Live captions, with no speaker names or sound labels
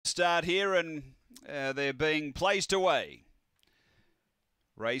start here, and they're being placed away.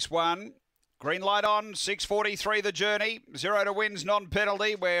 Race 1. Green light on, 6:43 the journey. 0 to wins,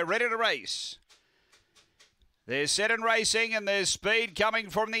 non-penalty. We're ready to race. They're set and racing, and there's speed coming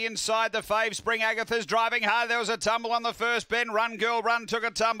from the inside. The fave, Spring Agatha's driving hard. There was a tumble on the first bend. Run Girl Run took a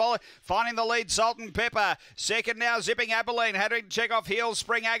tumble, finding the lead. Salt and Pepper second now. Zipping Abilene had to check off heels.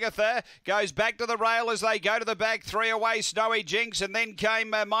 Spring Agatha goes back to the rail as they go to the back. 3 away, Snowy Jinx, and then came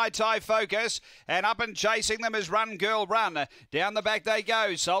Mai Tai Focus, and up and chasing them is Run Girl Run. Down the back they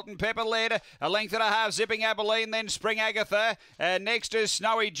go. Salt and Pepper led a length and a half. Zipping Abilene, then Spring Agatha. Next is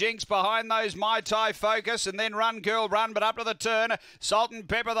Snowy Jinx. Behind those Mai Tai Focus, and then Run Girl Run, but up to the turn. Salt and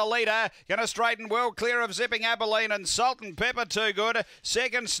Pepper the leader, going to straighten well clear of Zipping Abilene, and Salt and Pepper too good.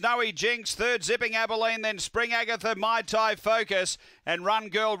 Second Snowy Jinx, third Zipping Abilene, then Spring Agatha, Mai Tai Focus, and Run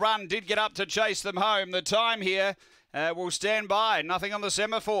Girl Run did get up to chase them home. The time here will stand by, nothing on the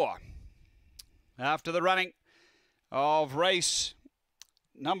semaphore. After the running of race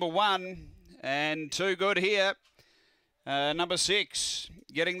number 1, and too good here. Number 6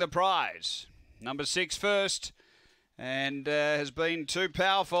 getting the prize. Number 6 first, and has been too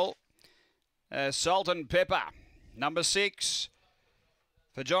powerful. Salt and Pepper. Number 6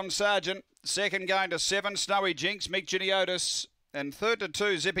 for John Sargent. Second going to 7, Snowy Jinx, Mick Giniotis. And third to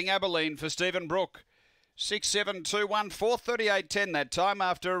 2, Zipping Abilene for Stephen Brook. 6-7-2-1, 4:38.10 that time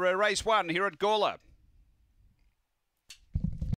after race 1 here at Gawler.